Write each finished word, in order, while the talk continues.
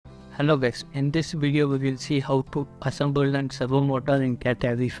Hello guys, in this video we will see how to assemble a servo motor in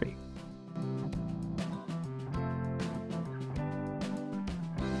CATIA V5.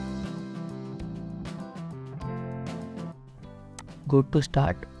 Go to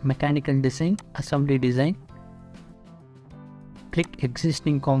Start, Mechanical Design, Assembly Design. Click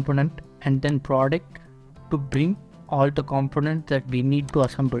Existing Component and then Product to bring all the components that we need to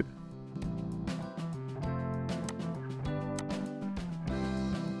assemble.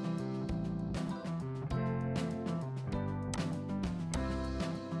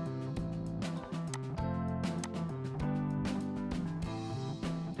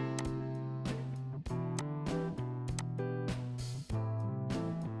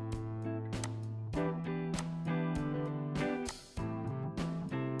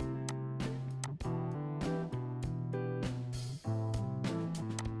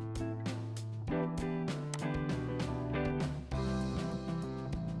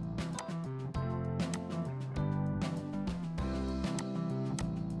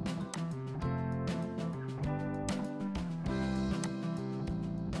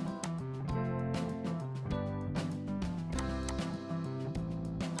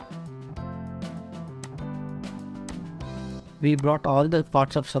 We brought all the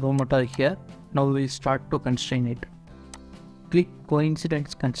parts of servo motor here. Now we will start to constrain it. Click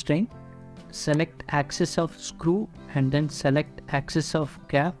Coincidence Constraint. Select axis of screw and then select axis of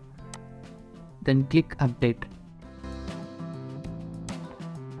cap. Then click Update.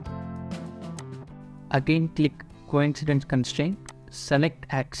 Again click Coincidence Constraint. Select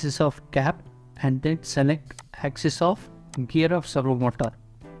axis of cap and then select axis of gear of servo motor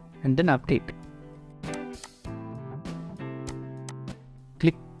and then Update.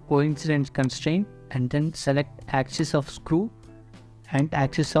 Click Coincidence Constraint and then select axis of screw and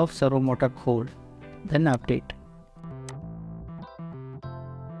axis of servo motor hole, then Update.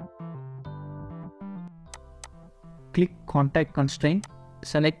 Click Contact Constraint,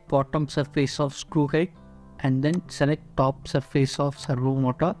 select bottom surface of screw head and then select top surface of servo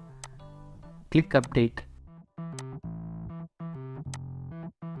motor, click Update.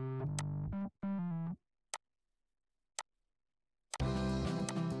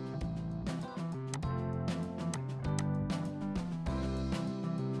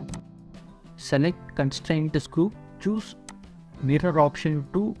 Select Constrain the screw, choose Mirror option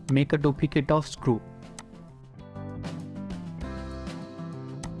to make a duplicate of screw.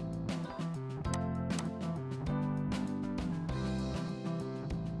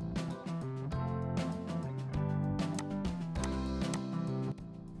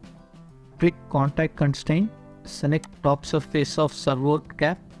 Click Contact Constraint, select top surface of servo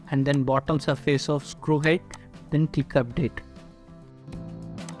cap and then bottom surface of screw head, then click Update.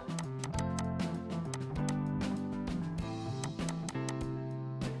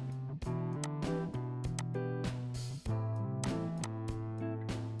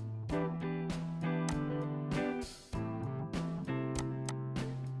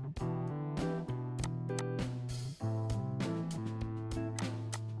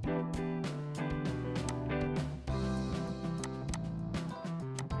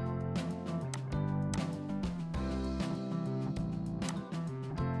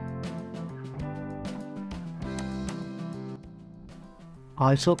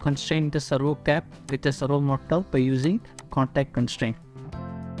 Also constrain the servo cap with the servo motor by using contact constraint.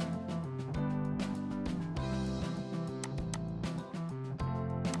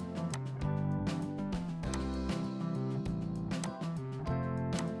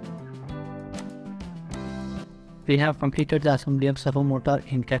 We have completed the assembly of servo motor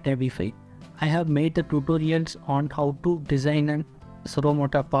in CATIA V5. I have made the tutorials on how to design and servo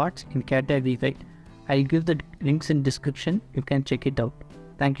motor parts in CATIA V5. I'll give the links in description, you can check it out.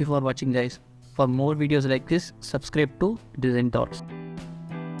 Thank you for watching guys. For more videos like this, subscribe to Design Thoughts.